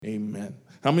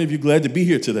How many of you glad to be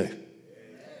here today?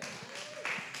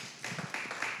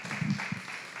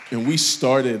 And we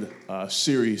started a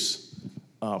series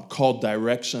called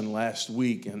Direction last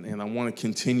week, and I want to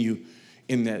continue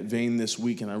in that vein this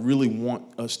week. And I really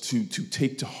want us to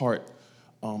take to heart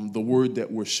the word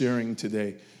that we're sharing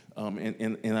today.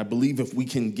 And I believe if we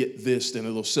can get this, then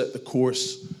it'll set the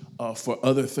course for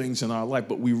other things in our life.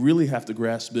 But we really have to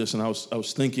grasp this. And I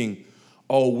was thinking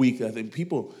all week, I think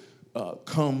people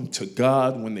come to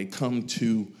God when they come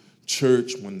to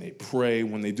church, when they pray,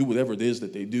 when they do whatever it is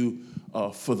that they do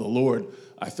for the Lord.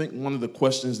 I think one of the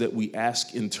questions that we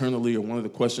ask internally, or one of the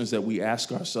questions that we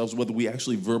ask ourselves, whether we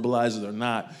actually verbalize it or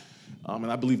not,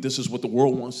 and I believe this is what the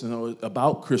world wants to know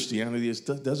about Christianity, is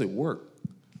does it work?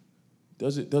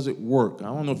 Does it work? I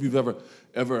don't know if you've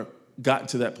ever gotten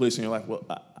to that place in your life. Well,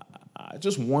 I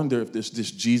just wonder if this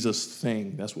Jesus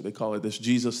thing, that's what they call it, this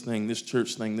Jesus thing, this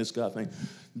church thing, this God thing,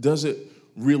 does it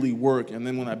really work? And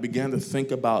then when I began to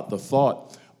think about the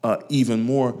thought even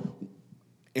more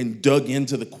and dug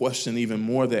into the question even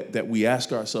more that we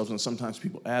ask ourselves, and sometimes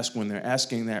people ask when they're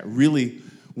asking that, really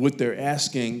what they're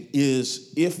asking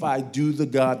is, if I do the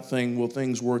God thing, will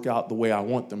things work out the way I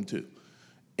want them to?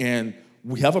 And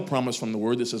we have a promise from the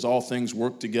word that says all things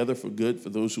work together for good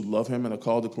for those who love him and are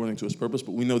called according to his purpose.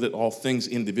 But we know that all things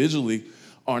individually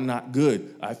are not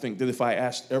good. I think that if I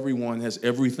asked everyone, has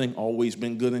everything always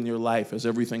been good in your life? Has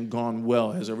everything gone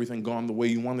well? Has everything gone the way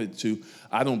you wanted it to?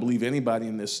 I don't believe anybody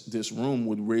in this room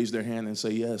would raise their hand and say,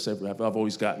 yes, I've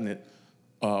always gotten it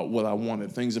what I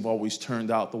wanted. Things have always turned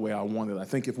out the way I wanted. I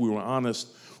think if we were honest,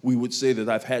 we would say that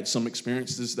I've had some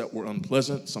experiences that were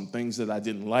unpleasant, some things that I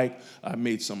didn't like. I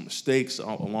made some mistakes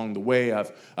along the way.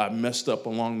 I've messed up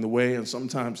along the way. And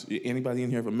sometimes, anybody in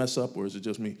here ever mess up, or is it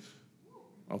just me?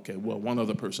 Okay, well, one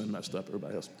other person messed up,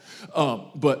 everybody else.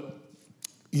 But,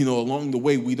 along the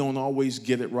way, we don't always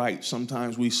get it right.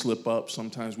 Sometimes we slip up.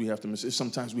 Sometimes we have to miss it.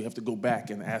 Sometimes we have to go back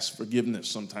and ask forgiveness.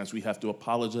 Sometimes we have to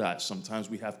apologize. Sometimes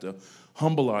we have to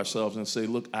humble ourselves and say,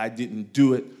 look, I didn't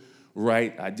do it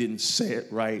right. I didn't say it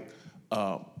right.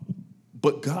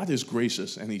 But God is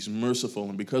gracious and he's merciful.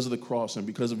 And because of the cross and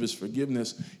because of his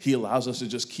forgiveness, he allows us to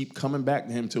just keep coming back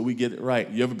to him till we get it right.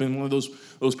 You ever been one of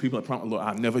those people that promise, Lord,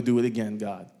 I'll never do it again,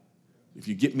 God. If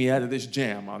you get me out of this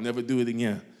jam, I'll never do it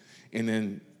again. And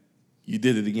then you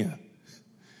did it again.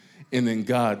 And then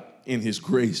God, in his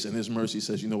grace and his mercy,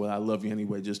 says, you know what, I love you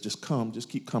anyway. Just come, just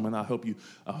keep coming. I'll help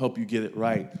you get it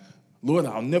right. Lord,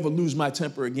 I'll never lose my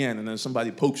temper again. And then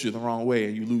somebody pokes you the wrong way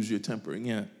and you lose your temper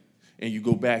again. And you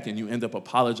go back and you end up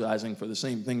apologizing for the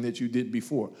same thing that you did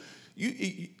before.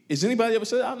 Has anybody ever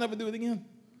said, I'll never do it again?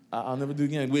 I'll never do it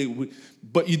again.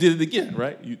 But you did it again,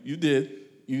 right? You did.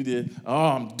 You did. Oh,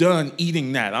 I'm done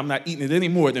eating that. I'm not eating it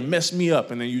anymore. It messed me up.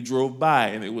 And then you drove by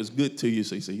and it was good to you.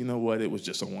 So you say, you know what? It was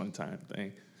just a one-time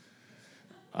thing.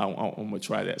 I'm going to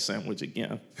try that sandwich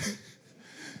again.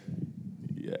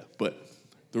 Yeah, but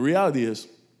the reality is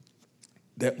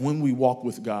that when we walk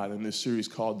with God in this series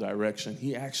called Direction,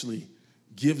 he actually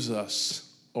gives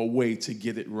us a way to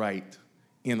get it right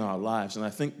in our lives. And I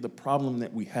think the problem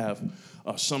that we have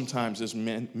sometimes as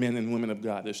men and women of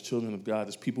God, as children of God,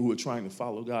 as people who are trying to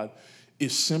follow God,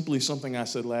 is simply something I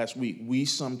said last week. We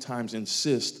sometimes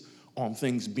insist on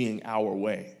things being our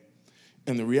way.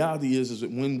 And the reality is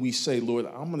that when we say, Lord,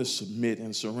 I'm going to submit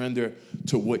and surrender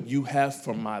to what you have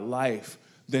for my life,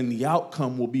 then the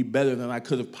outcome will be better than I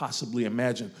could have possibly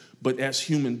imagined. But as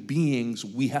human beings,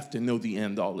 we have to know the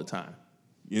end all the time.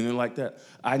 You know, like that?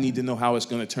 I need to know how it's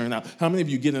going to turn out. How many of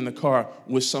you get in the car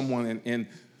with someone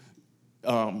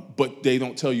but they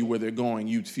don't tell you where they're going,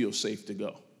 you'd feel safe to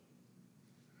go?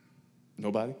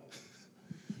 Nobody?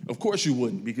 Of course you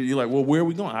wouldn't, because you're like, well, where are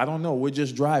we going? I don't know. We're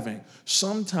just driving.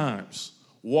 Sometimes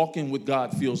walking with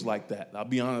God feels like that. I'll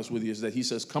be honest with you, is that he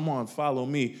says, come on, follow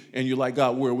me. And you're like,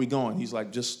 God, where are we going? He's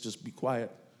like, just be quiet.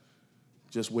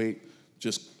 Just wait.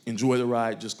 Just enjoy the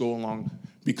ride. Just go along.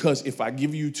 Because if I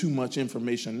give you too much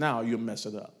information now, you'll mess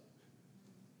it up.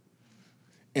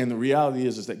 And the reality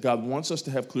is that God wants us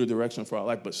to have clear direction for our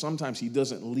life, but sometimes he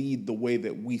doesn't lead the way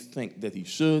that we think that he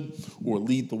should, or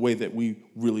lead the way that we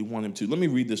really want him to. Let me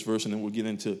read this verse and then we'll get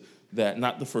into that.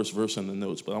 Not the first verse in the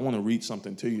notes, but I want to read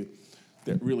something to you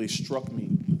that really struck me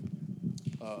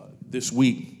this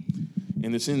week.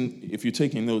 And it's if you're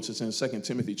taking notes, it's in 2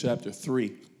 Timothy chapter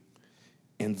 3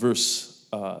 and verse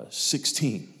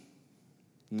 16.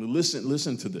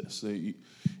 Listen to this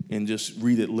and just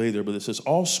read it later. But it says,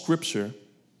 all scripture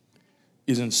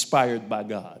is inspired by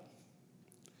God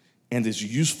and is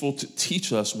useful to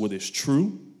teach us what is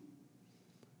true.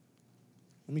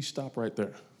 Let me stop right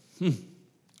there.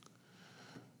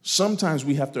 Sometimes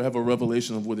we have to have a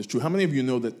revelation of what is true. How many of you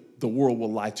know that the world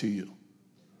will lie to you?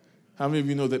 How many of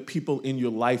you know that people in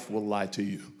your life will lie to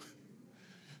you?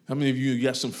 How many of you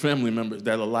got some family members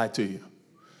that'll lie to you?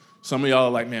 Some of y'all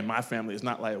are like, man, my family is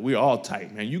not like, we're all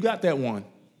tight, man. You got that one.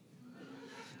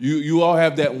 You all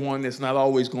have that one that's not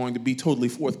always going to be totally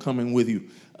forthcoming with you.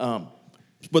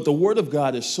 But the Word of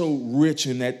God is so rich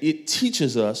in that it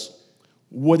teaches us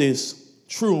what is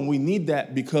true, and we need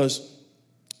that because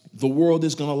the world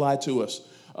is going to lie to us.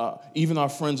 Even our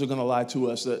friends are going to lie to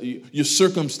us. Your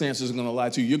circumstances are going to lie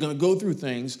to you. You're going to go through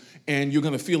things, and you're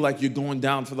going to feel like you're going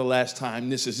down for the last time.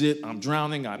 This is it. I'm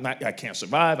drowning. I can't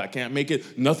survive. I can't make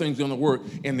it. Nothing's going to work.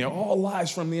 And they're all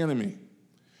lies from the enemy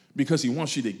because he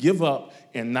wants you to give up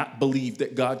and not believe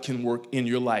that God can work in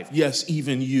your life. Yes,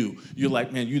 even you. You're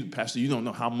like, man, Pastor, you don't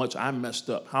know how much I messed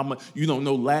up. How much you don't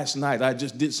know last night I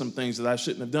just did some things that I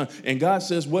shouldn't have done. And God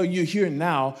says, well, you're here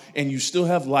now, and you still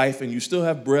have life, and you still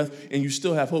have breath, and you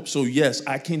still have hope. So yes,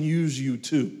 I can use you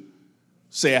too.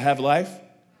 Say, I have life,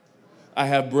 I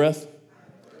have breath,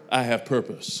 I have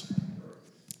purpose.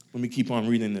 Let me keep on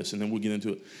reading this, and then we'll get into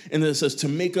it. And then it says, to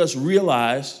make us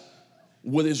realize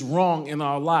what is wrong in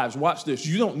our lives. Watch this.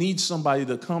 You don't need somebody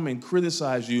to come and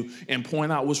criticize you and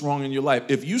point out what's wrong in your life.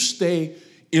 If you stay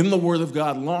in the Word of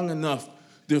God long enough,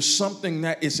 there's something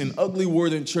that it's an ugly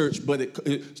word in church, but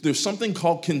there's something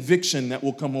called conviction that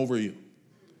will come over you.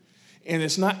 And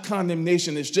it's not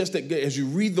condemnation. It's just that as you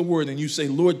read the Word and you say,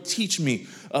 Lord, teach me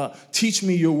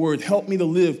your Word. Help me to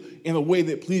live in a way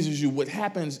that pleases you. What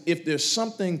happens if there's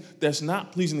something that's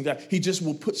not pleasing to God, he just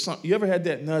will put something. You ever had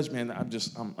that nudge, man,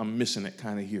 I'm missing it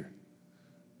kind of here.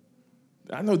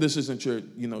 I know this isn't your,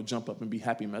 jump up and be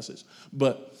happy message.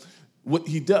 But what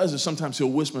he does is sometimes he'll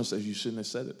whisper and say, you shouldn't have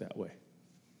said it that way.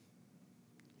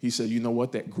 He said, you know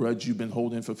what, that grudge you've been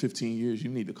holding for 15 years, you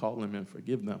need to call them and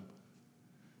forgive them.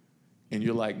 And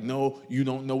you're like, no, you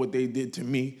don't know what they did to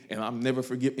me, and I'm never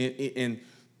forgive. And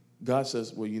God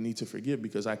says, well, you need to forgive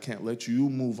because I can't let you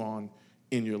move on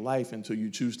in your life until you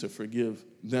choose to forgive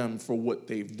them for what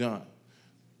they've done.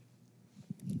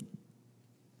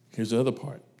 Here's the other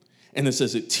part. And it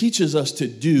says it teaches us to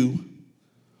do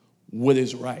what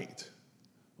is right.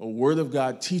 The Word of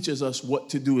God teaches us what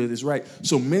to do that is right.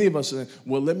 So many of us are,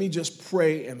 well, let me just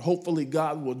pray, and hopefully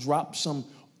God will drop some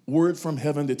word from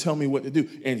heaven to tell me what to do.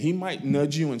 And he might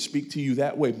nudge you and speak to you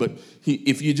that way. But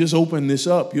if you just open this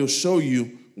up, he'll show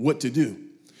you what to do.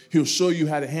 He'll show you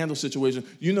how to handle situations.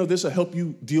 You know this will help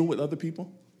you deal with other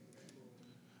people.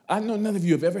 I know none of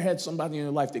you have ever had somebody in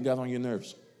your life that got on your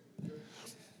nerves.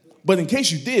 But in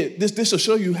case you did, this will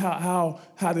show you how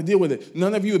to deal with it.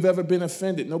 None of you have ever been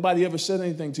offended. Nobody ever said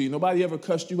anything to you. Nobody ever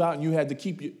cussed you out and you had to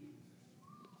keep you.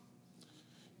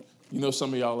 You know,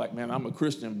 some of y'all are like, man, I'm a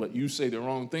Christian, but you say the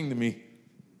wrong thing to me.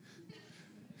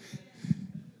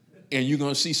 And you're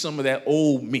going to see some of that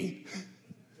old me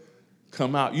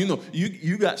come out. You know,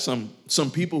 you got some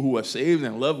people who are saved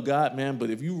and love God, man, but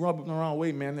if you rub them the wrong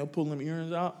way, man, they'll pull them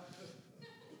earrings out.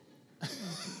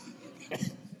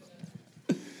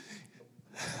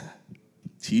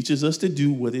 Teaches us to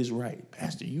do what is right.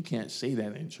 Pastor, you can't say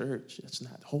that in church. That's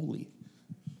not holy.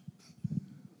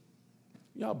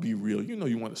 Y'all be real. You know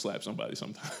you want to slap somebody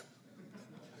sometime.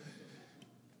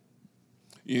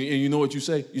 And you know what you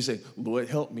say? You say, Lord,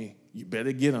 help me. You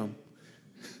better get them.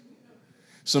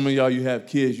 Some of y'all, you have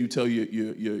kids, you tell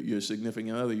your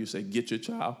significant other, you say, get your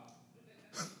child.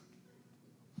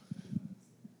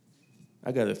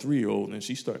 I got a 3-year-old, and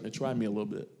she's starting to try me a little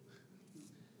bit.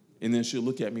 And then she'll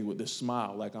look at me with this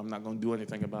smile like I'm not going to do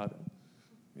anything about it.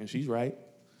 And she's right.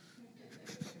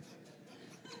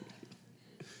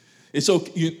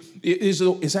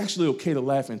 It's actually okay to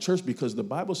laugh in church because the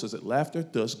Bible says that laughter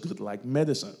does good like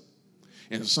medicine.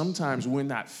 And sometimes we're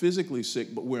not physically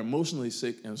sick, but we're emotionally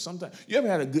sick. And sometimes, you ever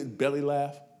had a good belly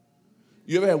laugh?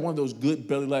 You ever had one of those good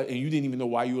belly laughs and you didn't even know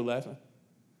why you were laughing?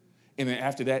 And then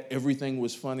after that, everything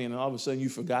was funny, and all of a sudden you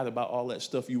forgot about all that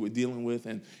stuff you were dealing with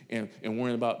and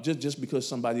worrying about just because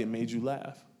somebody had made you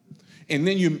laugh. And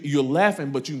then you're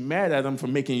laughing, but you're mad at them for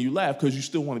making you laugh because you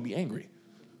still want to be angry.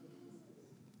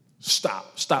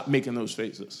 Stop making those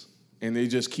faces. And they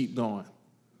just keep going.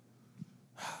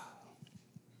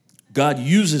 God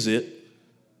uses it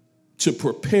to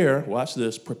prepare, watch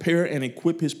this, prepare and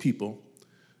equip his people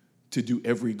to do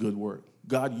every good work.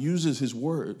 God uses his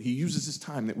word. He uses his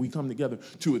time that we come together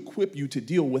to equip you to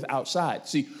deal with outside.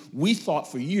 See, we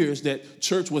thought for years that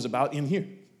church was about in here.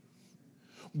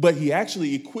 But he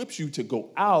actually equips you to go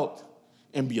out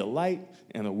and be a light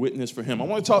and a witness for him. I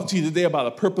want to talk to you today about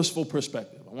a purposeful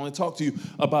perspective. I want to talk to you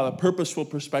about a purposeful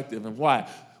perspective and why.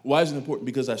 Why is it important?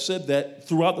 Because I said that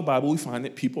throughout the Bible, we find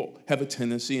that people have a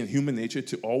tendency in human nature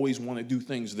to always want to do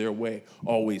things their way,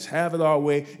 always have it our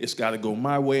way. It's got to go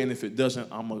my way, and if it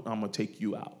doesn't, I'm going to take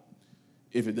you out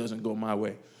if it doesn't go my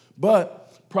way.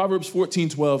 But Proverbs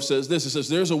 14:12 says this. It says,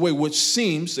 there's a way which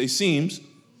seems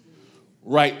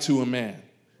right to a man.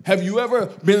 Have you ever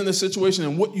been in a situation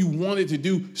and what you wanted to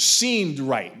do seemed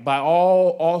right by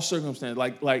all circumstances?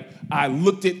 Like I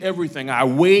looked at everything, I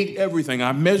weighed everything,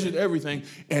 I measured everything,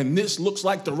 and this looks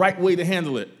like the right way to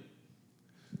handle it.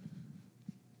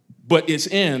 But its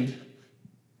end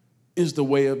is the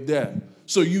way of death.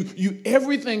 So you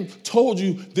everything told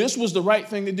you this was the right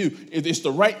thing to do. It's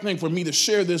the right thing for me to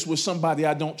share this with somebody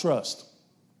I don't trust.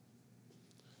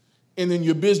 And then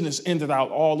your business ended out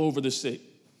all over the state.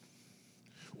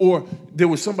 Or there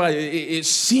was somebody, it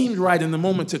seemed right in the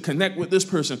moment to connect with this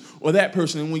person or that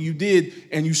person. And when you did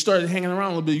and you started hanging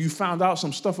around a little bit, you found out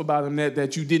some stuff about them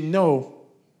that you didn't know.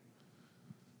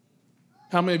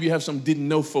 How many of you have some didn't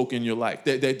know folk in your life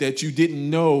that you didn't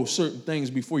know certain things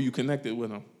before you connected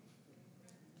with them?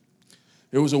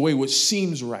 There was a way which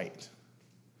seems right.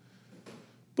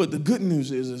 But the good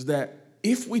news is that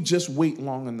if we just wait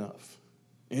long enough,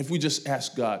 and if we just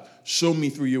ask God, show me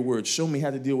through your word, show me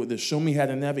how to deal with this, show me how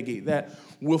to navigate that,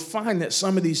 we'll find that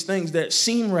some of these things that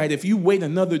seem right, if you wait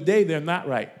another day, they're not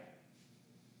right.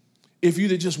 If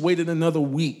you'd have just waited another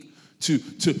week to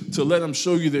let them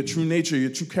show you their true nature, your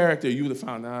true character, you would have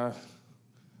found, I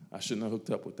shouldn't have hooked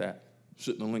up with that,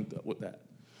 shouldn't have linked up with that.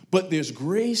 But there's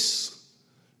grace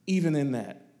even in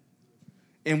that.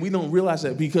 And we don't realize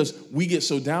that because we get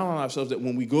so down on ourselves that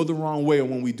when we go the wrong way or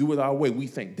when we do it our way, we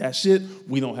think that's it.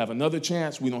 We don't have another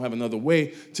chance. We don't have another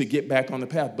way to get back on the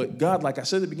path. But God, like I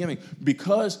said at the beginning,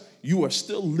 because you are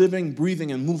still living,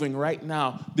 breathing, and moving right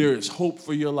now, there is hope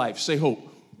for your life. Say hope.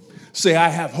 Say, I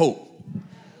have hope.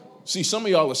 See, some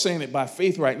of y'all are saying it by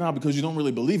faith right now because you don't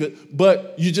really believe it,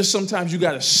 but you just sometimes you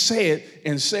got to say it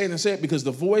and say it and say it because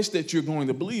the voice that you're going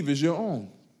to believe is your own.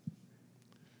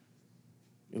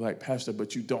 You're like, Pastor,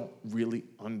 but you don't really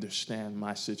understand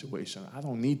my situation. I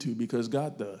don't need to because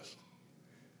God does.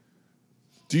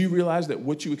 Do you realize that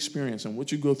what you experience and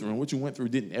what you go through and what you went through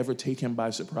didn't ever take him by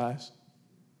surprise?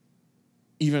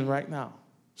 Even right now.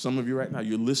 Some of you right now,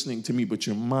 you're listening to me, but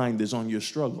your mind is on your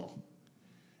struggle.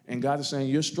 And God is saying,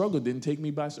 your struggle didn't take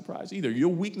me by surprise either. Your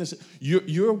weakness, your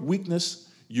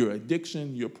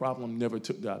addiction, your problem never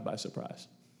took God by surprise.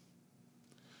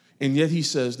 And yet he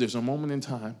says there's a moment in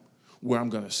time where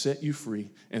I'm going to set you free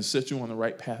and set you on the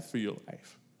right path for your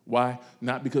life. Why?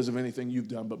 Not because of anything you've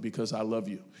done, but because I love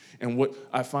you. And what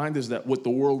I find is that what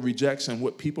the world rejects and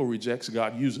what people reject,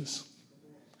 God uses.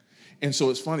 And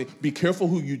so it's funny. Be careful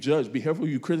who you judge. Be careful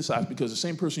who you criticize because the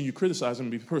same person you criticize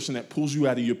will be the person that pulls you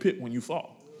out of your pit when you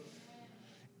fall.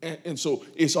 And so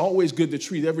it's always good to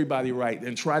treat everybody right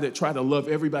and try to love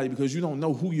everybody because you don't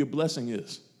know who your blessing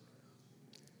is.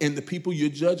 And the people you're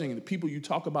judging and the people you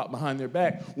talk about behind their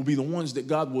back will be the ones that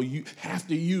God will have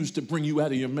to use to bring you out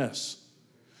of your mess.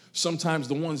 Sometimes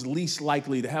the ones least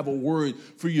likely to have a word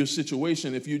for your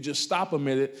situation, if you just stop a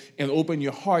minute and open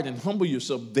your heart and humble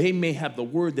yourself, they may have the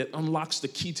word that unlocks the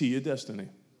key to your destiny.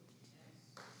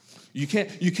 You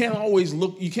can't always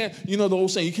look, you know the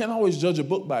old saying, you can't always judge a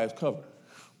book by its cover.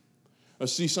 Or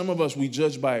see, some of us, we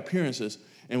judge by appearances.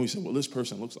 And we say, well, this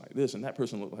person looks like this and that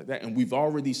person looks like that. And we've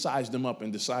already sized them up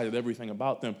and decided everything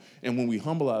about them. And when we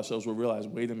humble ourselves, we'll realize,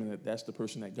 wait a minute, that's the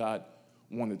person that God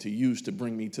wanted to use to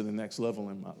bring me to the next level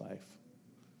in my life.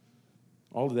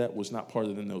 All of that was not part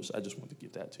of the notes. I just want to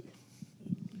get that to you.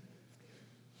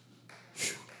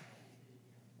 Whew.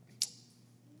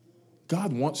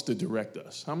 God wants to direct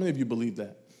us. How many of you believe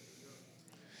that?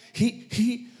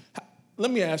 Let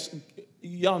me ask,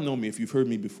 y'all know me if you've heard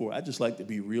me before. I just like to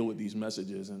be real with these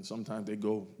messages, and sometimes they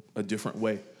go a different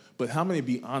way. But how many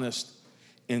be honest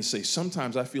and say,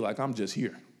 sometimes I feel like I'm just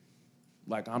here.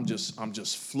 Like I'm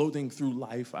just floating through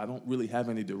life. I don't really have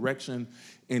any direction,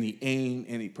 any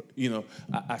aim,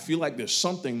 I feel like there's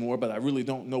something more, but I really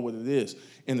don't know what it is.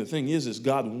 And the thing is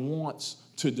God wants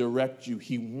to direct you.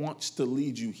 He wants to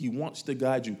lead you. He wants to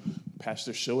guide you.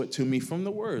 Pastor, show it to me from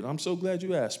the word. I'm so glad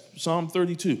you asked. Psalm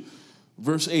 32.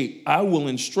 Verse 8, I will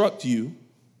instruct you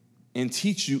and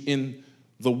teach you in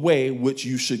the way which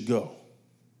you should go.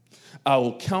 I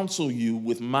will counsel you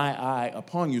with my eye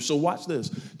upon you. So watch this.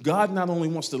 God not only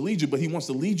wants to lead you, but he wants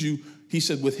to lead you, he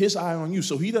said, with his eye on you.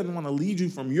 So he doesn't want to lead you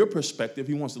from your perspective.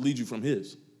 He wants to lead you from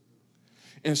his.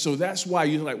 And so that's why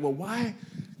you're like, well, why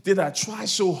did I try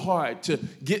so hard to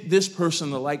get this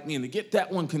person to like me and to get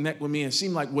that one connect with me? And it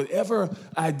seemed like whatever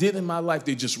I did in my life,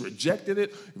 they just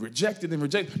rejected,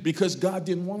 because God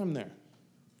didn't want them there.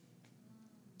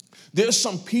 There's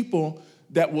some people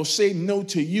that will say no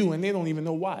to you and they don't even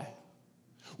know why.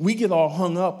 We get all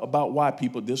hung up about why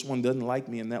this one doesn't like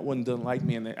me and that one doesn't like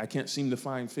me and I can't seem to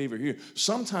find favor here.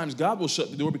 Sometimes God will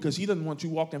shut the door because he doesn't want you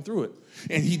walking through it.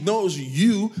 And he knows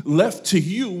you, left to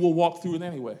you, will walk through it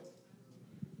anyway.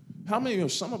 How many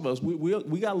of some of us, we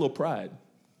got a little pride.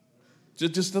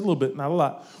 Just a little bit, not a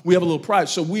lot. We have a little pride.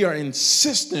 So we are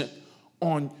insistent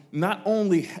on not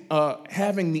only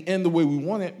having the end the way we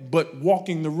want it, but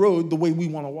walking the road the way we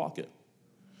want to walk it.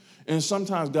 And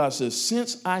sometimes God says,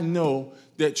 since I know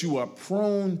that you are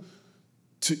prone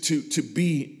to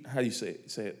be, how do you say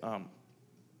it?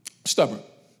 Stubborn.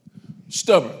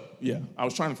 Stubborn, yeah. I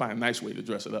was trying to find a nice way to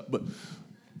dress it up. But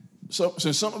so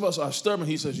since some of us are stubborn,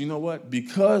 he says, you know what?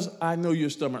 Because I know you're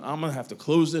stubborn, I'm going to have to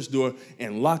close this door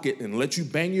and lock it and let you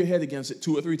bang your head against it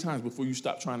 2 or 3 times before you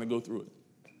stop trying to go through it.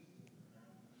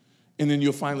 And then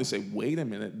you'll finally say, wait a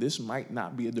minute, this might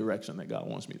not be a direction that God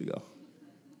wants me to go.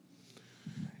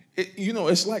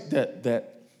 It's like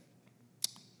that.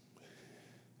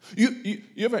 You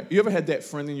ever had that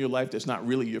friend in your life that's not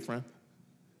really your friend?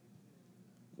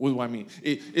 What do I mean?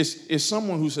 It's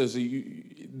someone who says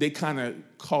they kind of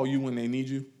call you when they need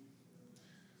you.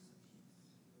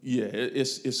 Yeah,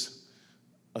 it's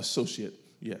associate.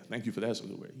 Yeah, thank you for that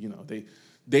sort of way.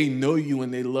 They know you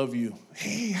and they love you.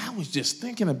 Hey, I was just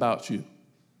thinking about you.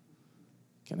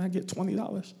 Can I get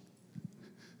 $20?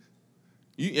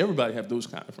 Everybody have those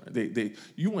kind of friends.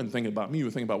 You weren't thinking about me. You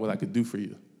were thinking about what I could do for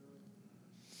you.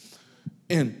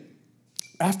 And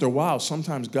after a while,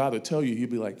 sometimes God will tell you, he'll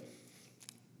be like,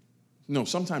 no,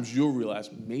 sometimes you'll realize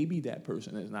maybe that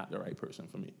person is not the right person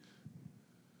for me.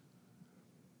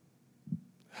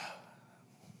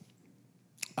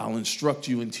 I'll instruct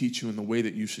you and teach you in the way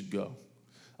that you should go.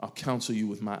 I'll counsel you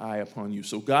with my eye upon you.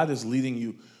 So God is leading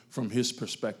you from his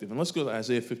perspective. And let's go to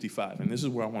Isaiah 55. And this is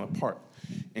where I want to park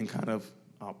and kind of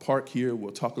park here.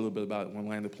 We'll talk a little bit about it when we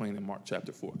land the plane in Mark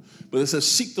chapter 4. But it says,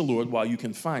 seek the Lord while you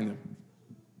can find him.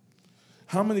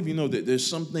 How many of you know that there's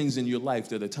some things in your life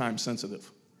that are time sensitive?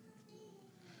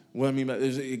 What I mean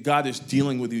by God is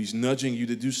dealing with you. He's nudging you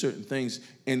to do certain things,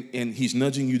 and he's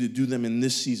nudging you to do them in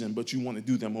this season, but you want to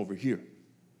do them over here.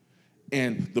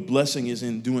 And the blessing is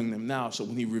in doing them now. So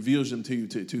when he reveals them to you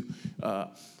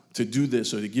to do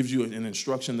this, or he gives you an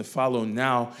instruction to follow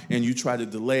now, and you try to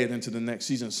delay it into the next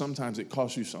season, sometimes it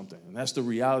costs you something. And that's the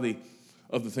reality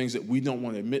of the things that we don't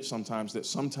want to admit sometimes, that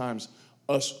sometimes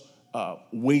us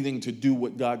waiting to do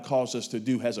what God calls us to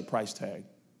do has a price tag.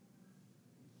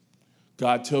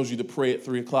 God tells you to pray at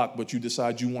 3 o'clock, but you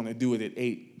decide you want to do it at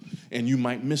 8, and you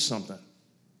might miss something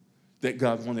that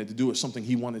God wanted to do, or something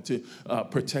he wanted to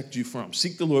protect you from.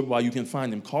 Seek the Lord while you can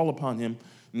find him. Call upon him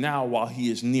now while he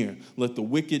is near. Let the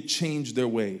wicked change their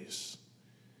ways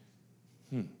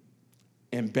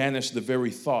and banish the very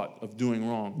thought of doing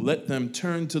wrong. Let them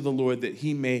turn to the Lord that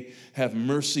he may have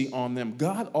mercy on them.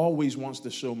 God always wants to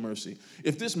show mercy.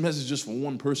 If this message is just for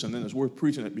one person, then it's worth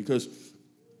preaching it, because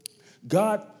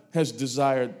God has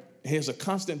a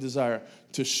constant desire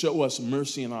to show us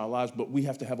mercy in our lives, but we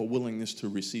have to have a willingness to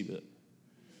receive it.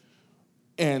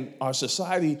 And our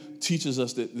society teaches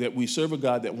us that we serve a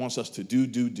God that wants us to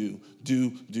do.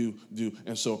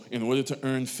 And so in order to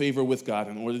earn favor with God,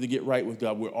 in order to get right with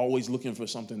God, we're always looking for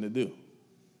something to do.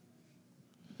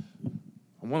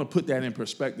 I want to put that in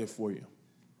perspective for you.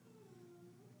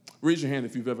 Raise your hand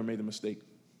if you've ever made a mistake.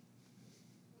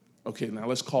 Okay, now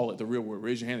let's call it the real word.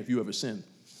 Raise your hand if you ever sinned.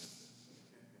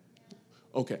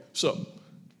 Okay, so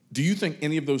do you think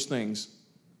any of those things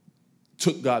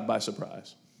took God by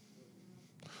surprise?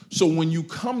 So when you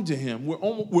come to him, we're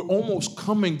almost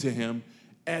coming to him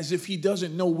as if he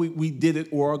doesn't know we did it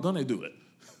or are going to do it.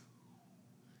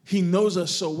 He knows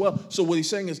us so well. So what he's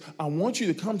saying is, I want you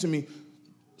to come to me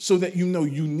so that you know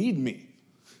you need me.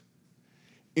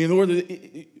 In order,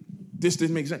 this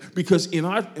didn't make sense. Because in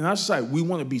our society, we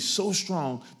want to be so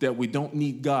strong that we don't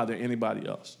need God or anybody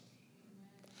else.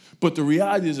 But the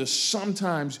reality is that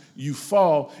sometimes you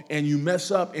fall and you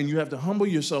mess up and you have to humble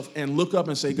yourself and look up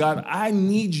and say, God, I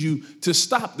need you to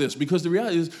stop this. Because the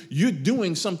reality is you're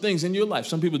doing some things in your life.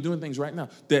 Some people are doing things right now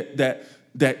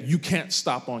that you can't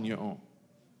stop on your own.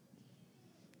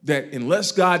 That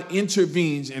unless God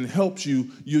intervenes and helps you,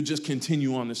 you'll just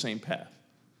continue on the same path.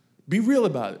 Be real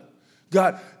about it.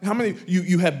 God, how many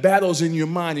you have battles in your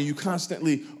mind and you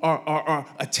constantly are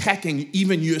attacking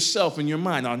even yourself in your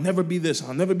mind? I'll never be this.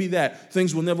 I'll never be that.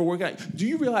 Things will never work out. Do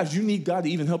you realize you need God to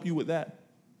even help you with that?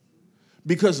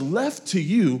 Because left to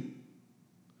you,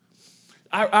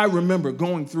 I remember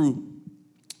going through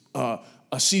a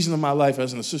season of my life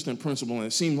as an assistant principal, and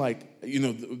it seemed like,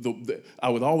 I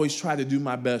would always try to do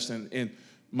my best, and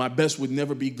My best would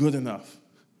never be good enough.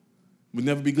 It would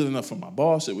never be good enough for my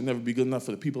boss. It would never be good enough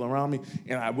for the people around me.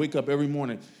 And I wake up every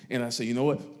morning and I say, you know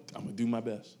what? I'm going to do my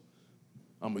best.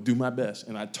 I'm going to do my best.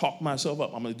 And I talk myself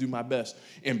up. I'm going to do my best.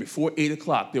 And before 8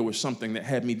 o'clock, there was something that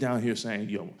had me down here saying,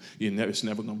 yo, it's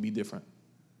never going to be different.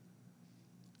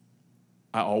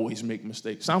 I always make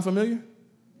mistakes. Sound familiar?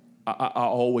 I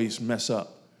always mess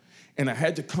up. And I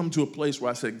had to come to a place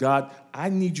where I said, God, I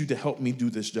need you to help me do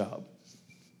this job.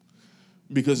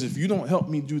 Because if you don't help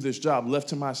me do this job, left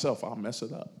to myself, I'll mess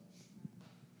it up.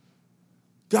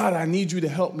 God, I need you to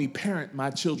help me parent my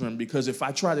children, because if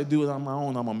I try to do it on my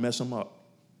own, I'm going to mess them up.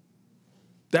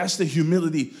 That's the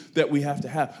humility that we have to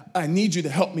have. I need you to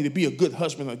help me to be a good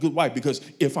husband, a good wife, because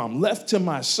if I'm left to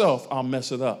myself, I'll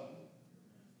mess it up.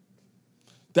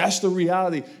 That's the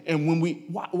reality. And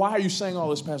why are you saying all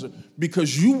this, Pastor?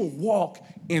 Because you will walk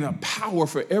in a power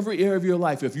for every area of your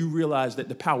life if you realize that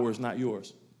the power is not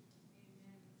yours.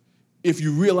 If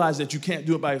you realize that you can't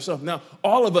do it by yourself. Now,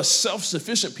 all of us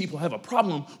self-sufficient people have a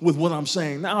problem with what I'm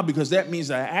saying now, because that means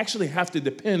that I actually have to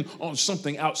depend on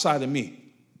something outside of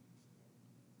me.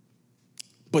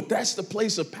 But that's the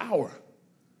place of power.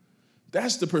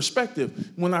 That's the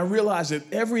perspective. When I realize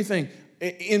that everything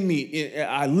in me,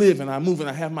 I live and I move and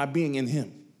I have my being in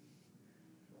Him.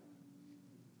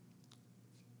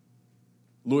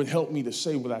 Lord, help me to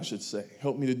say what I should say.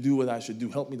 Help me to do what I should do.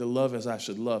 Help me to love as I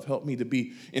should love. Help me to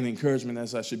be an encouragement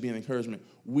as I should be an encouragement.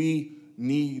 We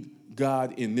need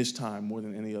God in this time more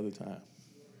than any other time.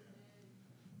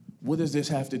 What does this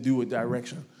have to do with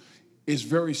direction? It's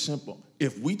very simple.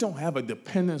 If we don't have a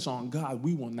dependence on God,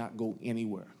 we will not go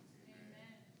anywhere.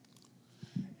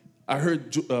 I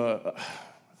heard,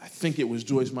 I think it was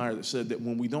Joyce Meyer that said that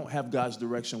when we don't have God's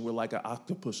direction, we're like an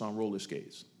octopus on roller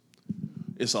skates.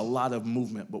 It's a lot of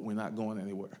movement, but we're not going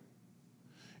anywhere.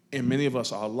 And many of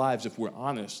us, our lives, if we're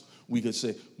honest, we could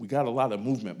say, we got a lot of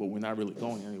movement, but we're not really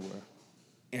going anywhere.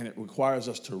 And it requires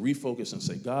us to refocus and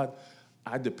say, God,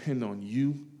 I depend on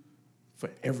you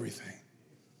for everything.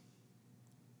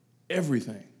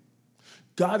 Everything.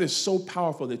 God is so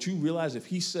powerful that you realize if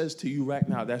He says to you right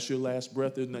now, that's your last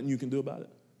breath, there's nothing you can do about it.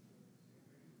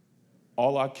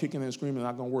 All our kicking and screaming is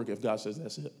not going to work if God says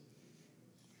that's it.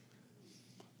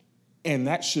 And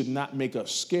that should not make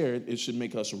us scared. It should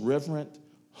make us reverent,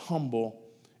 humble,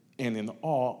 and in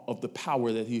awe of the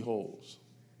power that He holds.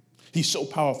 He's so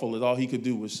powerful that all He could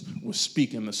do was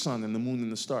speak, and the sun and the moon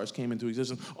and the stars came into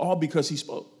existence, all because He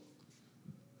spoke.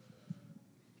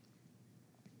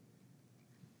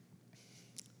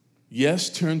 Yes,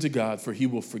 turn to God, for He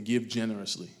will forgive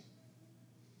generously.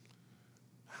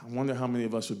 I wonder how many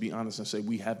of us would be honest and say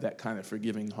we have that kind of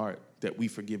forgiving heart, that we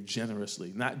forgive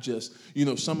generously. Not just,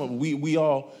 some of we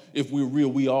all, if we're real,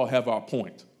 we all have our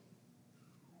point.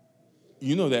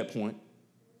 You know that point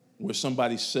where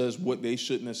somebody says what they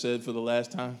shouldn't have said for the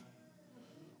last time,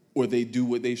 or they do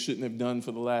what they shouldn't have done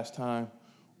for the last time,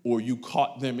 or you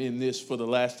caught them in this for the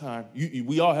last time.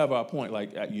 We all have our point.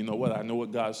 Like, you know what? I know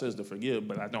what God says to forgive,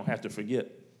 but I don't have to forget.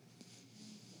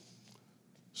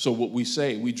 So what we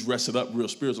say, we dress it up real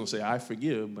spiritual and say, I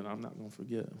forgive, but I'm not going to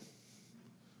forget.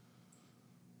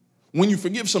 When you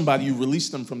forgive somebody, you release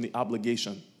them from the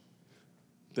obligation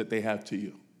that they have to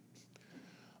you.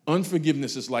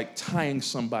 Unforgiveness is like tying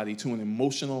somebody to an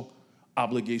emotional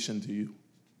obligation to you.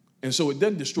 And so it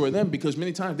doesn't destroy them, because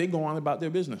many times they go on about their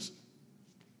business.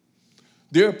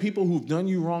 There are people who've done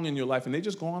you wrong in your life, and they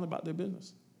just go on about their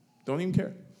business. Don't even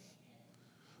care.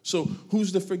 So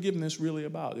who's the forgiveness really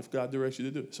about if God directs you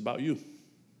to do it? It's about you.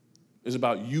 It's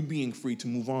about you being free to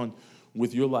move on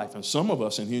with your life. And some of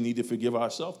us in here need to forgive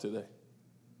ourselves today.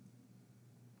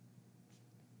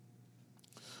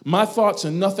 My thoughts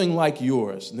are nothing like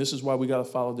yours. And this is why we got to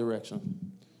follow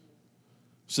direction,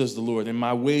 says the Lord. And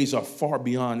my ways are far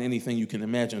beyond anything you can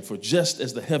imagine. For just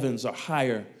as the heavens are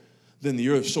higher than the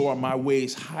earth, so are my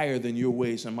ways higher than your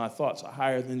ways, and my thoughts are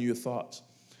higher than your thoughts.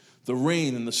 The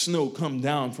rain and the snow come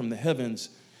down from the heavens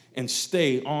and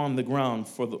stay on the ground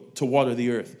to water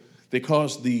the earth. They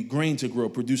cause the grain to grow,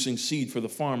 producing seed for the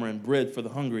farmer and bread for the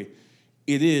hungry.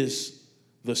 It is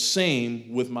the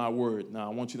same with my word. Now,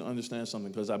 I want you to understand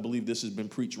something, because I believe this has been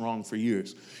preached wrong for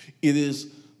years. It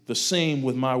is the same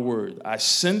with my word. I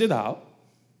send it out,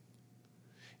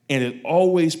 and it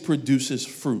always produces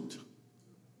fruit.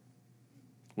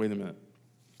 Wait a minute.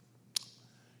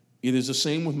 It is the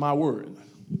same with my word.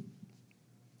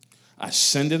 I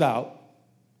send it out,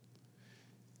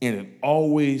 and it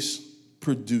always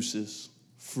produces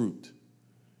fruit.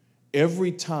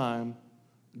 Every time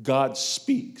God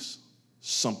speaks,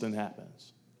 something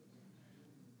happens.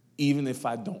 Even if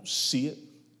I don't see it,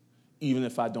 even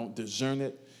if I don't discern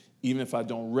it, even if I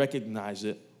don't recognize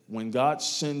it, when God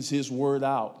sends his word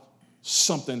out,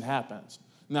 something happens.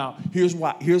 Now, here's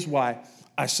why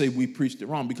I say we preached it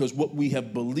wrong, because what we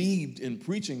have believed in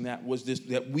preaching that was this,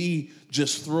 that we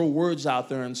just throw words out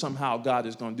there and somehow God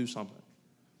is going to do something.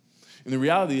 And the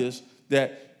reality is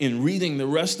that in reading the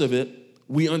rest of it,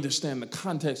 we understand the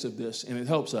context of this, and it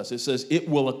helps us. It says, it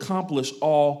will accomplish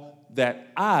all that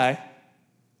I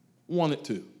want it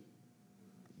to.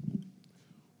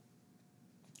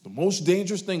 The most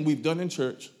dangerous thing we've done in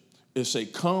church is say,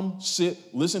 come, sit,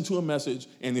 listen to a message,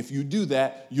 and if you do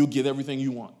that, you'll get everything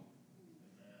you want.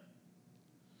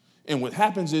 And what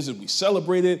happens is we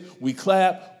celebrate it, we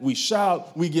clap, we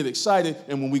shout, we get excited,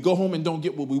 and when we go home and don't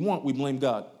get what we want, we blame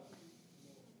God.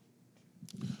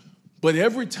 But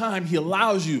every time he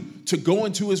allows you to go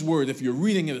into his word, if you're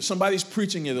reading it, or somebody's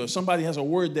preaching it, or somebody has a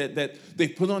word that they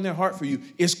put on their heart for you,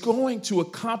 it's going to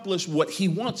accomplish what he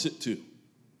wants it to.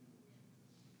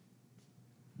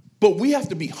 But we have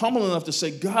to be humble enough to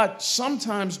say, God,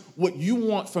 sometimes what you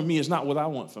want from me is not what I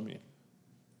want from you.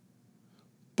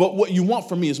 But what you want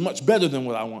from me is much better than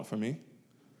what I want from me.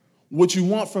 What you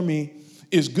want from me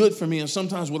is good for me, and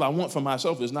sometimes what I want for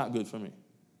myself is not good for me.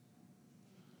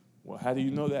 Well, how do you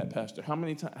know that, Pastor? How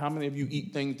many of you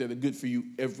eat things that are good for you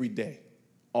every day,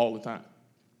 all the time?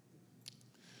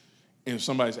 And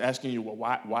somebody's asking you, well,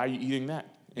 why are you eating that?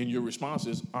 And your response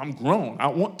is, I'm grown. I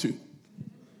want to.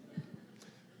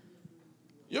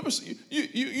 You ever see,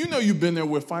 you know you've been there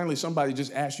where finally somebody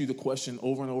just asked you the question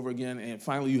over and over again, and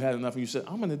finally you had enough, and you said,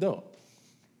 I'm an adult.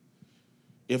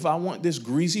 If I want this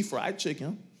greasy fried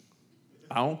chicken,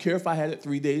 I don't care if I had it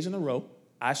 3 days in a row,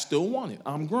 I still want it.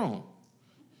 I'm grown.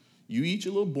 You eat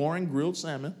your little boring grilled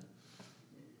salmon.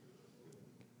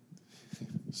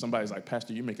 Somebody's like,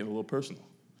 Pastor, you're making it a little personal.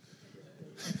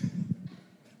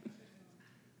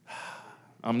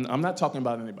 I'm not talking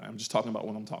about anybody. I'm just talking about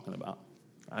what I'm talking about.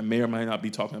 I may or may not be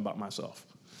talking about myself.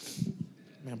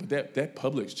 Man, but that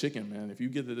Publix chicken, man, if you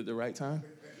get it at the right time,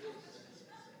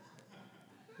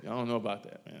 y'all don't know about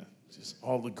that, man. Just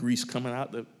all the grease coming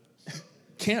out that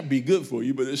can't be good for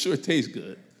you, but it sure tastes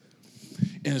good.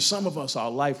 And some of us, our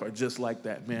life are just like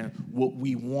that, man. What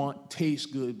we want tastes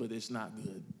good, but it's not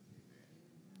good.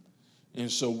 And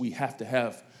so we have to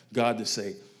have God to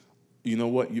say, you know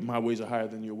what? My ways are higher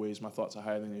than your ways. My thoughts are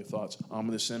higher than your thoughts. I'm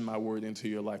going to send my word into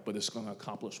your life, but it's going to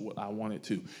accomplish what I want it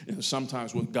to. And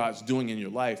sometimes what God's doing in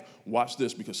your life, watch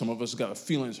this, because some of us got a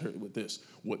feelings hurt with this.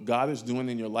 What God is doing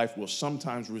in your life will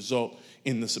sometimes result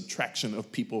in the subtraction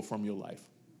of people from your life.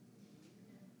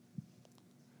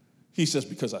 He says,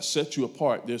 because I set you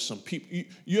apart, there's some people.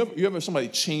 You ever somebody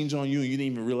change on you and you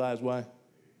didn't even realize why?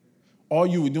 All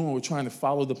you were doing was trying to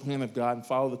follow the plan of God and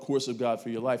follow the course of God for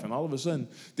your life. And all of a sudden,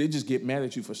 they just get mad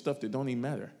at you for stuff that don't even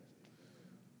matter.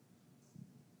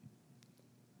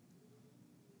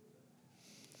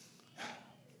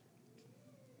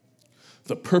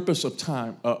 The purpose of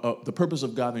time, the purpose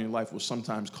of God in your life will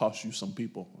sometimes cost you some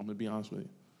people. I'm going to be honest with you.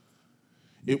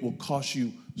 It will cost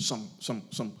you some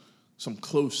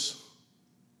close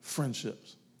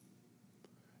friendships.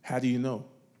 How do you know?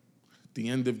 The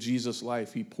end of Jesus'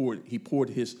 life, he poured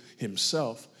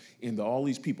himself into all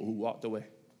these people who walked away.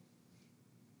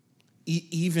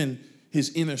 Even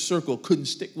his inner circle couldn't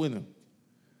stick with him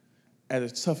at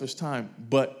his toughest time,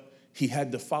 but he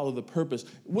had to follow the purpose.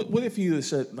 What if he had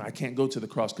said, I can't go to the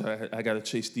cross because I got to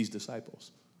chase these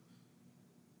disciples?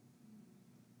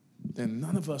 Then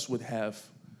none of us would have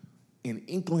an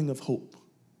inkling of hope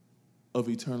of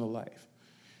eternal life.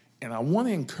 And I want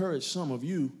to encourage some of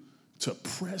you to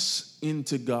press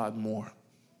into God more,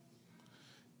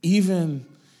 even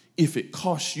if it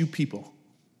costs you people.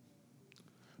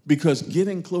 Because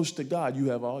getting close to God, you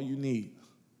have all you need.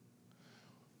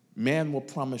 Man will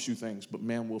promise you things, but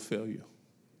man will fail you.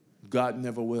 God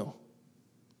never will.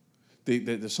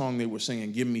 The song they were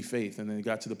singing, give me faith, and then it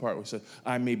got to the part where it said,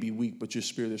 I may be weak, but your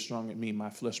spirit is strong in me.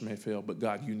 My flesh may fail, but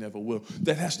God, you never will.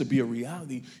 That has to be a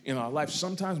reality in our life.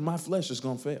 Sometimes my flesh is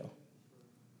going to fail.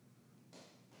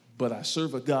 But I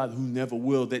serve a God who never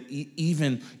will, that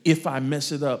even if I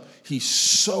mess it up, he has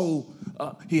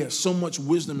so much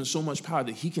wisdom and so much power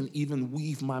that he can even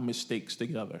weave my mistakes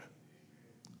together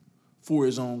for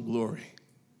his own glory.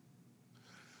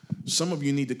 Some of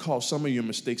you need to call some of your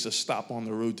mistakes a stop on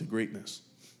the road to greatness.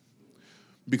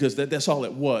 Because that's all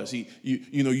it was.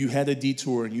 You had a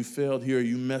detour and you failed here,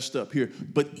 you messed up here.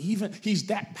 But even he's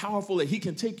that powerful that he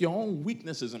can take your own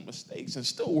weaknesses and mistakes and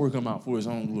still work them out for his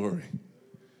own glory.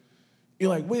 You're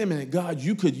like, wait a minute, God,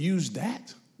 you could use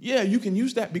that? Yeah, you can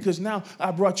use that because now I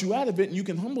brought you out of it, and you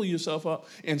can humble yourself up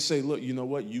and say, look, you know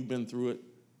what? You've been through it.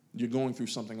 You're going through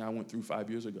something I went through 5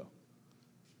 years ago.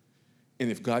 And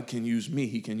if God can use me,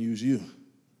 he can use you.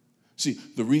 See,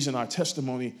 the reason our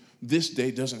testimony this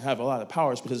day doesn't have a lot of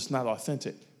power is because it's not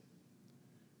authentic.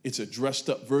 It's a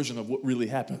dressed up version of what really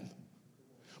happened.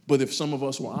 But if some of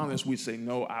us were honest, we'd say,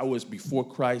 no, I was before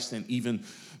Christ, and even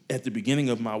at the beginning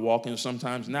of my walk, and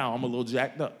sometimes now I'm a little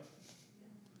jacked up.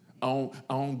 I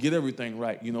don't get everything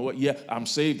right. You know what? Yeah, I'm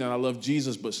saved and I love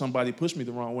Jesus, but somebody pushed me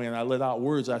the wrong way and I let out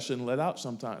words I shouldn't let out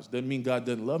sometimes. Doesn't mean God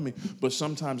doesn't love me, but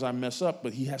sometimes I mess up,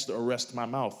 but he has to arrest my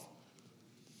mouth.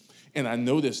 And I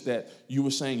noticed that you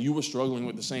were saying you were struggling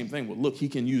with the same thing. Well, look, he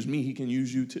can use me. He can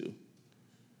use you too.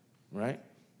 Right?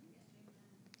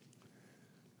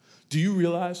 Do you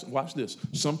realize, watch this,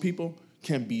 some people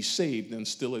can be saved and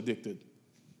still addicted.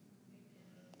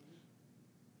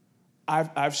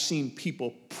 I've seen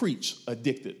people preach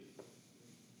addicted.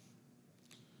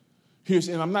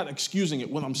 And I'm not excusing it.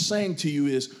 What I'm saying to you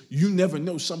is you never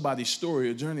know somebody's story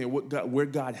or journey or where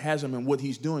God has them and what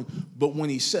he's doing. But when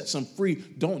he sets them free,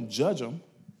 don't judge them,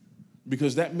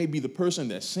 because that may be the person,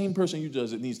 that same person you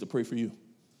judge, that needs to pray for you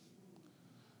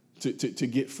to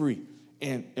get free.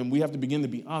 And we have to begin to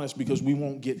be honest, because we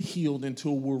won't get healed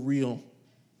until we're real.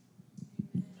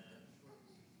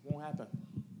 Won't happen.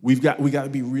 We got to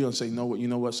be real and say, no, you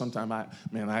know what? Sometimes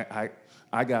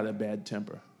I got a bad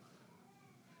temper.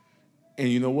 And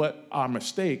you know what? Our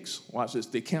mistakes, watch this,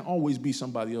 they can't always be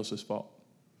somebody else's fault.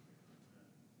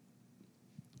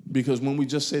 Because when we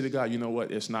just say to God, you know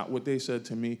what? It's not what they said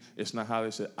to me. It's not how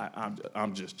they said.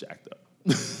 I'm just jacked up.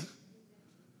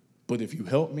 But if you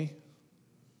help me,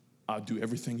 I'll do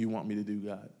everything you want me to do,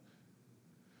 God.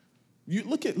 You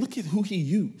look at who he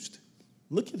used.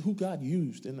 Look at who God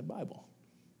used in the Bible.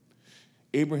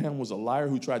 Abraham was a liar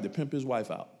who tried to pimp his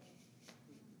wife out.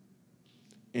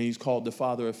 And he's called the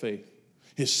father of faith.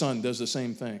 His son does the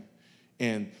same thing.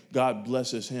 And God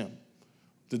blesses him.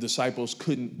 The disciples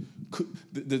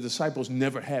the disciples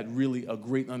never had really a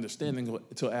great understanding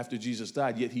until after Jesus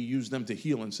died, yet he used them to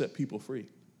heal and set people free.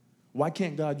 Why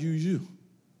can't God use you?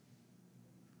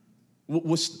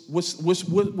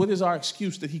 What is our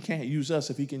excuse that he can't use us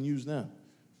if he can use them?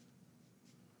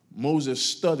 Moses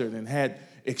stuttered and had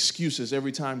excuses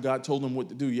every time God told him what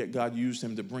to do, yet God used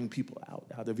him to bring people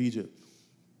out of Egypt.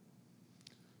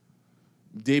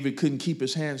 David couldn't keep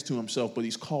his hands to himself, but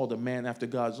he's called a man after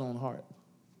God's own heart.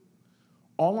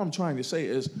 All I'm trying to say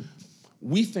is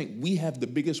we think we have the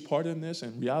biggest part in this,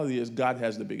 and reality is God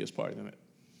has the biggest part in it.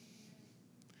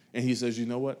 And he says, you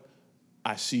know what?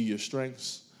 I see your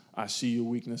strengths. I see your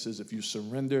weaknesses. If you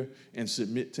surrender and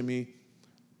submit to me,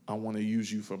 I want to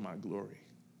use you for my glory.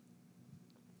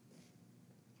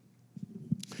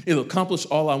 It'll accomplish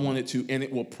all I want it to, and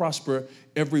it will prosper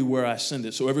everywhere I send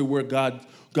it. So everywhere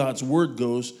God's word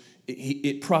goes,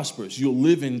 it prospers. You'll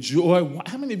live in joy.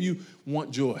 How many of you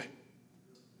want joy?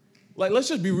 Like, let's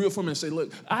just be real for a minute and say,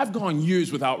 look, I've gone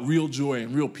years without real joy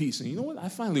and real peace. And you know what? I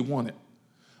finally want it.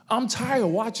 I'm tired of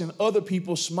watching other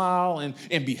people smile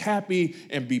and be happy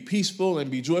and be peaceful and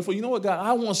be joyful. You know what, God?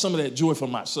 I want some of that joy for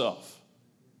myself.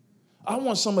 I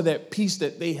want some of that peace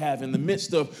that they have in the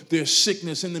midst of their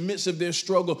sickness, in the midst of their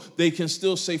struggle. They can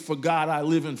still say, for God I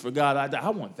live and for God I die. I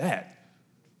want that.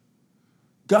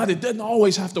 God, it doesn't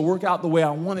always have to work out the way I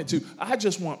want it to. I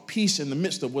just want peace in the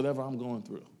midst of whatever I'm going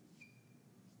through.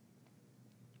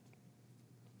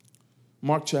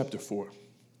 Mark chapter 4.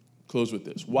 Close with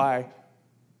this. Why?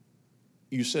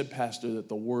 You said, Pastor, that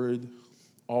the word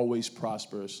always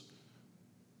prospers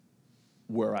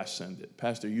where I send it.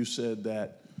 Pastor, you said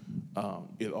that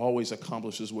it always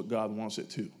accomplishes what God wants it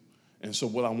to. And so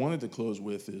what I wanted to close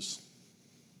with is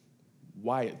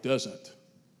why it doesn't.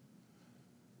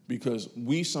 Because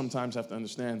we sometimes have to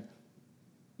understand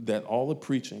that all the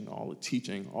preaching, all the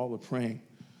teaching, all the praying,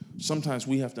 sometimes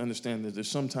we have to understand that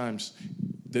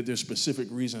there's specific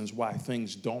reasons why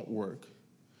things don't work.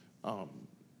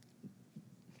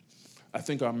 I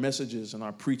think our messages and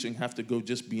our preaching have to go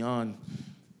just beyond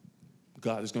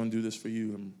God is going to do this for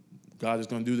you, and God is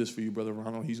going to do this for you, Brother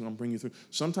Ronald. He's going to bring you through.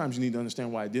 Sometimes you need to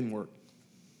understand why it didn't work.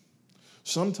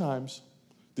 Sometimes,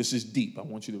 this is deep. I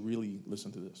want you to really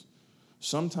listen to this.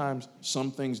 Sometimes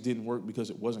some things didn't work because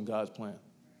it wasn't God's plan.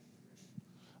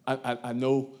 I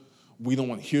know we don't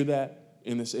want to hear that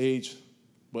in this age,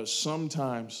 but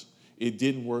sometimes it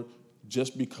didn't work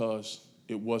just because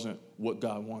it wasn't what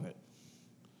God wanted.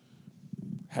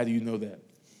 How do you know that?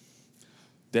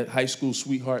 That high school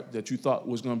sweetheart that you thought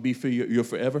was going to be for your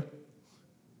forever,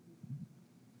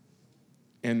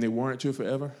 and they weren't your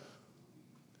forever,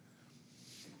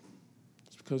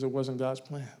 it's because it wasn't God's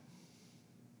plan.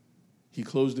 He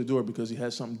closed the door because he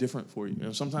had something different for you.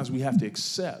 And sometimes we have to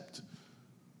accept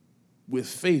with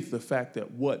faith the fact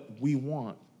that what we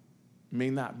want may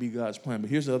not be God's plan. But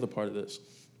here's the other part of this.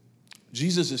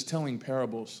 Jesus is telling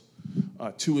parables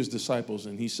to his disciples,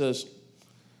 and he says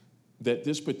that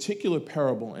this particular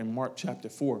parable in Mark chapter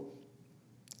 4,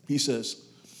 he says,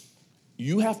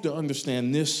 you have to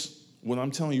understand this. What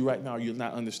I'm telling you right now, you'll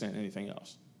not understand anything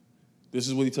else. This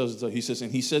is what he tells us. He says,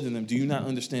 and he said to them, do you not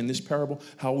understand this parable?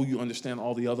 How will you understand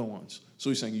all the other ones? So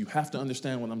he's saying, you have to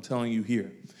understand what I'm telling you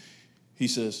here. He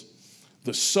says,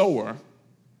 the sower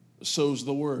sows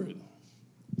the word.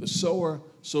 The sower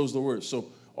sows the word.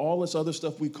 So all this other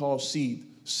stuff we call seed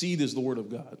is the word of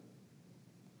God.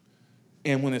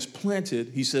 And when it's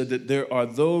planted, he said that there are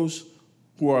those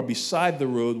who are beside the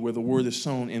road where the word is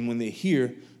sown, and when they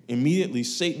hear, immediately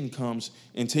Satan comes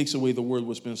and takes away the word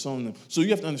what's been sown in them. So you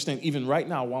have to understand, even right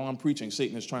now while I'm preaching,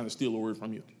 Satan is trying to steal the word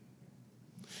from you.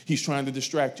 He's trying to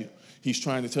distract you. He's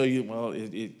trying to tell you, well,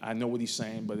 I know what he's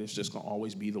saying, but it's just going to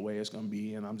always be the way it's going to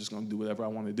be, and I'm just going to do whatever I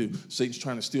want to do. Satan's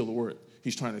trying to steal the word.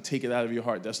 He's trying to take it out of your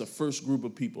heart. That's the first group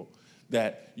of people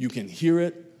that you can hear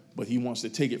it, but he wants to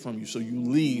take it from you. So you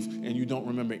leave and you don't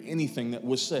remember anything that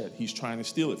was said. He's trying to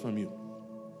steal it from you.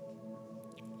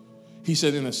 He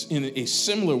said in a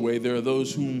similar way, there are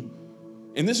those whom,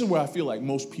 and this is where I feel like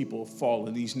most people fall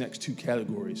in these next two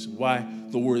categories, why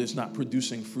the word is not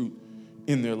producing fruit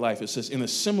in their life. It says, in a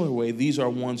similar way, these are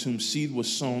ones whom seed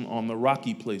was sown on the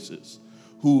rocky places,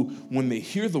 who, when they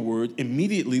hear the word,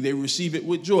 immediately they receive it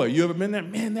with joy. You ever been there?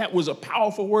 Man, that was a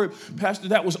powerful word. Pastor,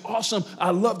 that was awesome. I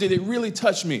loved it. It really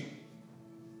touched me.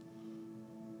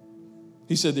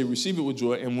 He said they receive it with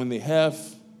joy, and when they have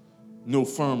no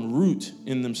firm root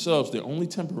in themselves, they're only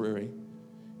temporary.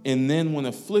 And then when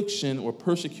affliction or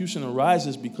persecution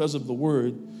arises because of the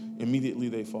word, immediately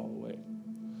they fall away.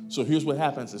 So here's what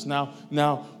happens. It's now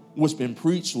what's been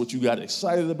preached, what you got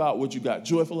excited about, what you got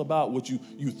joyful about, what you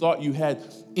thought you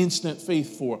had instant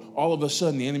faith for, all of a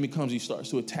sudden the enemy comes, he starts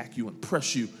to attack you and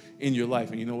press you in your life.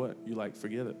 And you know what? You're like,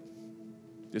 forget it.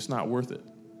 It's not worth it.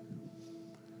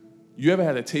 You ever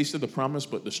had a taste of the promise,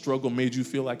 but the struggle made you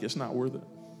feel like it's not worth it?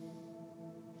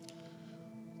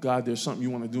 God, there's something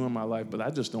you want to do in my life, but I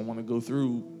just don't want to go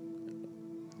through.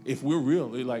 If we're real,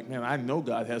 they're like, man, I know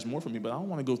God has more for me, but I don't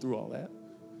want to go through all that.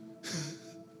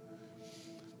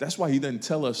 That's why he doesn't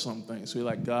tell us some things. So you're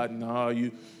like, God, no,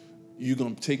 you're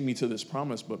going to take me to this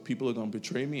promise, but people are going to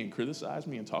betray me and criticize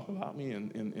me and talk about me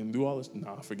and do all this.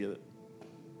 No, forget it.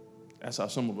 That's how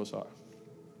some of us are.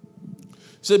 He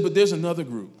said, but there's another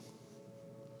group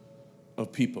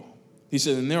of people. He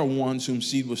said, and there are ones whom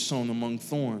seed was sown among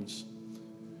thorns.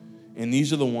 And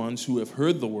these are the ones who have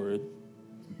heard the word.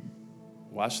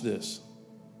 Watch this.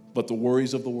 But the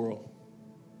worries of the world,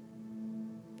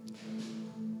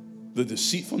 the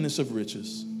deceitfulness of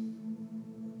riches,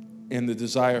 and the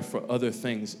desire for other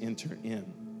things enter in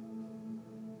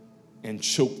and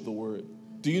choke the word.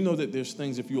 Do you know that there's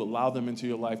things, if you allow them into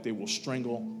your life, they will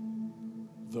strangle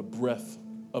the breath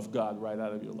of God right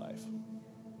out of your life?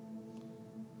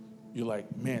 You're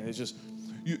like, man, it's just,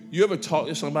 you ever talk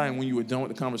to somebody and when you were done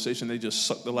with the conversation, they just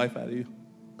suck the life out of you?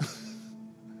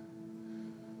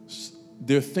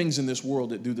 There are things in this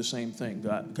world that do the same thing.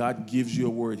 God gives you a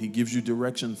word. He gives you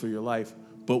direction for your life.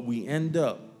 But we end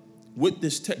up, what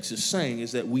this text is saying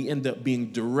is that we end up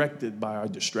being directed by our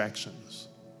distractions.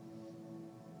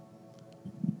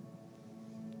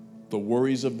 The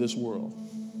worries of this world,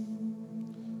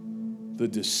 the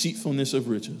deceitfulness of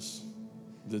riches,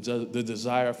 the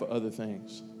desire for other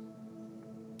things.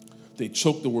 They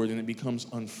choke the word and it becomes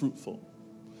unfruitful.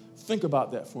 Think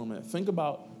about that for a minute. Think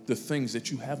about the things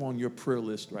that you have on your prayer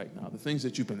list right now, the things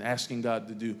that you've been asking God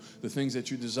to do, the things that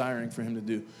you're desiring for him to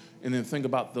do. And then think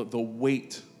about the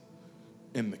weight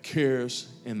and the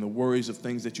cares and the worries of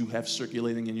things that you have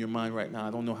circulating in your mind right now.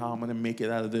 I don't know how I'm going to make it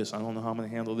out of this. I don't know how I'm going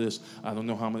to handle this. I don't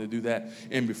know how I'm going to do that.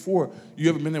 And before, you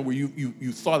ever been there where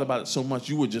you thought about it so much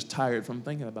you were just tired from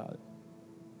thinking about it?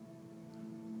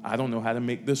 I don't know how to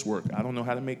make this work. I don't know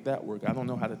how to make that work. I don't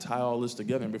know how to tie all this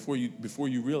together. And before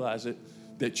you realize it,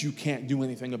 that you can't do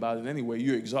anything about it anyway,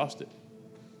 you're exhausted.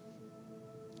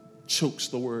 Chokes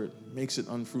the word, makes it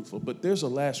unfruitful. But there's a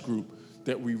last group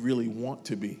that we really want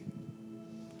to be.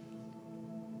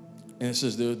 And it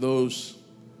says there are those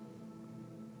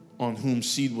on whom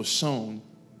seed was sown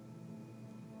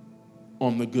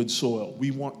on the good soil. We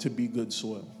want to be good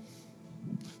soil.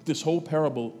 This whole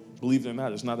parable, believe it or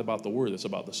not, is not about the word, it's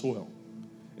about the soil.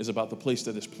 It's about the place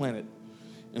that is planted.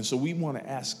 And so we want to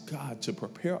ask God to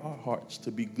prepare our hearts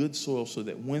to be good soil so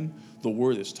that when the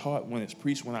word is taught, when it's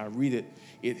preached, when I read it,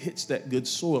 it hits that good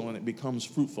soil and it becomes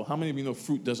fruitful. How many of you know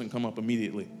fruit doesn't come up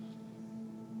immediately?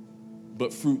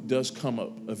 But fruit does come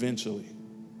up eventually.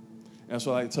 And that's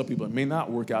why I tell people, it may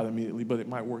not work out immediately, but it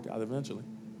might work out eventually.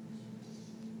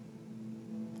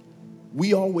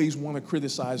 We always want to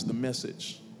criticize the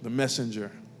message, the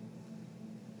messenger.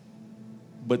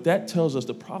 But that tells us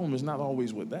the problem is not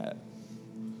always with that.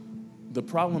 The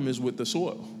problem is with the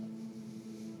soil.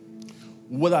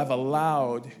 What I've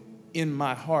allowed in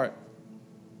my heart.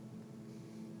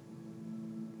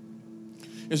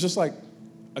 It's just like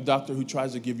a doctor who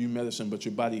tries to give you medicine, but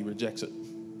your body rejects it.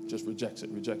 Just rejects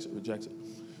it.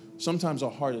 Sometimes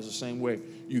our heart is the same way.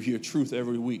 You hear truth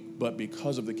every week, but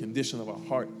because of the condition of our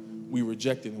heart, we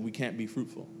reject it and we can't be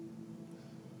fruitful.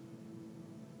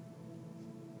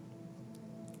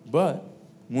 But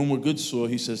when we're good soil,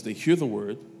 he says they hear the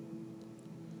word,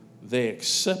 they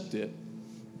accept it,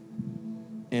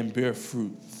 and bear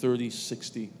fruit 30,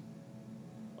 60,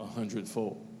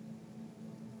 100-fold.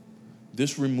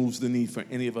 This removes the need for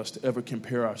any of us to ever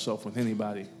compare ourselves with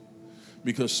anybody.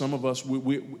 Because some of us,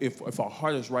 if our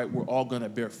heart is right, we're all going to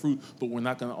bear fruit, but we're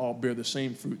not going to all bear the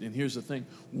same fruit. And here's the thing,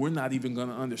 we're not even going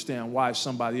to understand why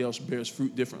somebody else bears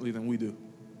fruit differently than we do.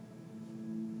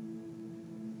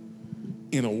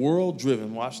 In a world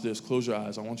driven, watch this, close your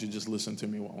eyes. I want you to just listen to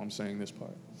me while I'm saying this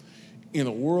part. In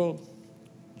a world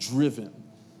driven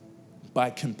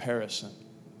by comparison,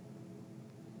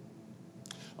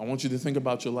 I want you to think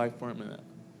about your life for a minute.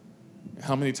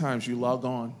 How many times you log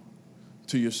on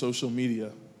to your social media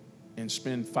and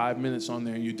spend 5 minutes on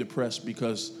there and you're depressed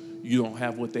because you don't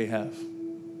have what they have.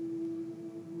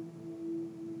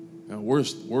 And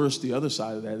worse, the other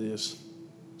side of that is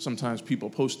sometimes people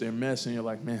post their mess and you're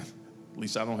like, man, at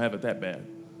least I don't have it that bad.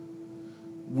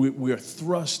 We're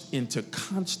thrust into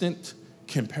constant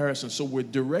comparison. So we're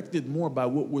directed more by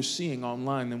what we're seeing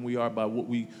online than we are by what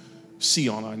we see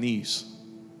on our knees.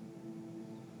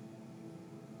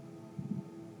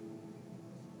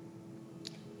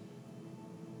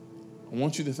 I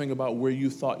want you to think about where you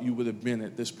thought you would have been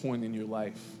at this point in your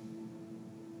life.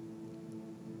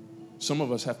 Some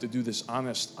of us have to do this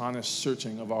honest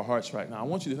searching of our hearts right now. I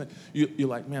want you to think, you're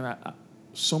like, man,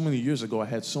 so many years ago I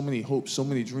had so many hopes, so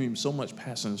many dreams, so much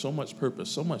passion, so much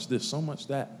purpose, so much this, so much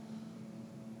that.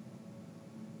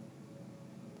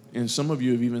 And some of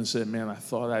you have even said, man, I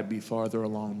thought I'd be farther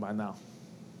along by now.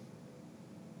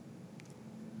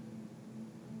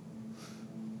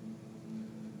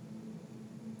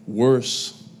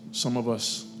 Worse, some of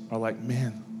us are like,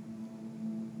 man,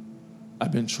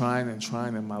 I've been trying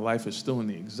and my life is still in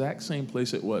the exact same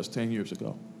place it was 10 years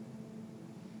ago.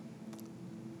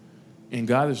 And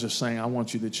God is just saying, I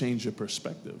want you to change your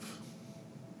perspective.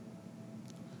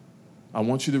 I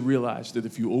want you to realize that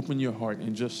if you open your heart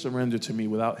and just surrender to me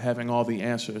without having all the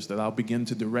answers, that I'll begin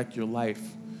to direct your life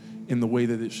in the way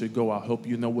that it should go. I'll help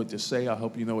you know what to say. I'll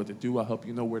help you know what to do. I'll help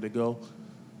you know where to go.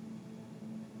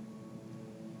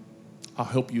 I'll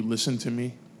help you listen to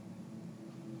me.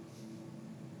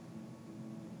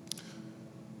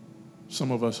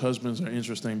 Some of us husbands are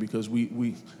interesting because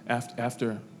we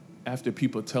after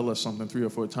people tell us something 3 or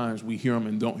 4 times, we hear them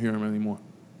and don't hear them anymore.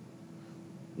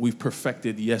 We've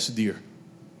perfected yes, dear,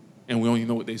 and we only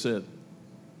know what they said.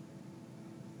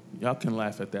 Y'all can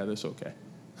laugh at that. It's okay.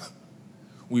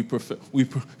 We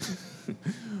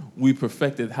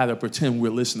perfected how to pretend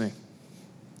we're listening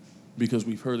because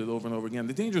we've heard it over and over again.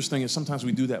 The dangerous thing is sometimes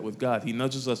we do that with God. He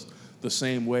nudges us the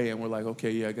same way, and we're like,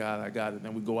 okay, yeah, God, I got it. And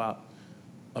then we go out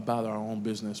about our own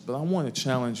business. But I want to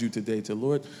challenge you today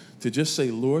to just say,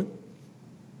 Lord,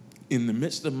 in the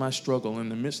midst of my struggle, in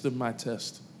the midst of my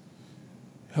test,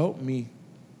 help me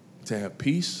to have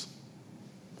peace.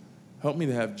 Help me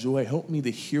to have joy. Help me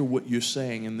to hear what you're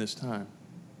saying in this time.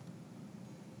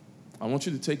 I want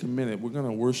you to take a minute. We're going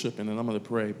to worship and then I'm going to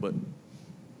pray, but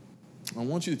I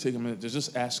want you to take a minute to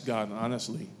just ask God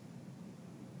honestly,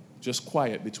 just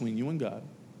quiet between you and God.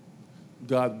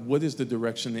 God, what is the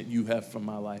direction that you have for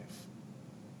my life?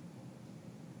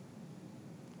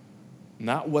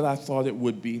 Not what I thought it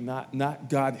would be, not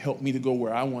God, help me to go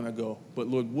where I want to go, but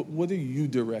Lord, what are you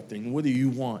directing? What do you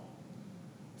want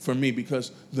for me?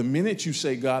 Because the minute you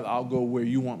say, God, I'll go where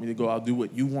you want me to go, I'll do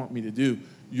what you want me to do,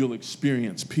 you'll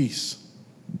experience peace.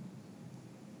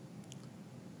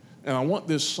 And I want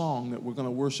this song that we're going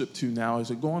to worship to now,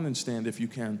 is it go on and stand if you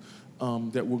can,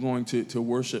 that we're going to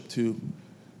worship to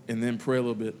and then pray a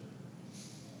little bit.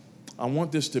 I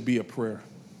want this to be a prayer.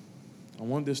 I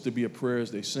want this to be a prayer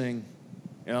as they sing,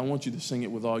 and I want you to sing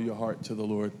it with all your heart to the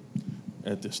Lord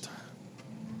at this time.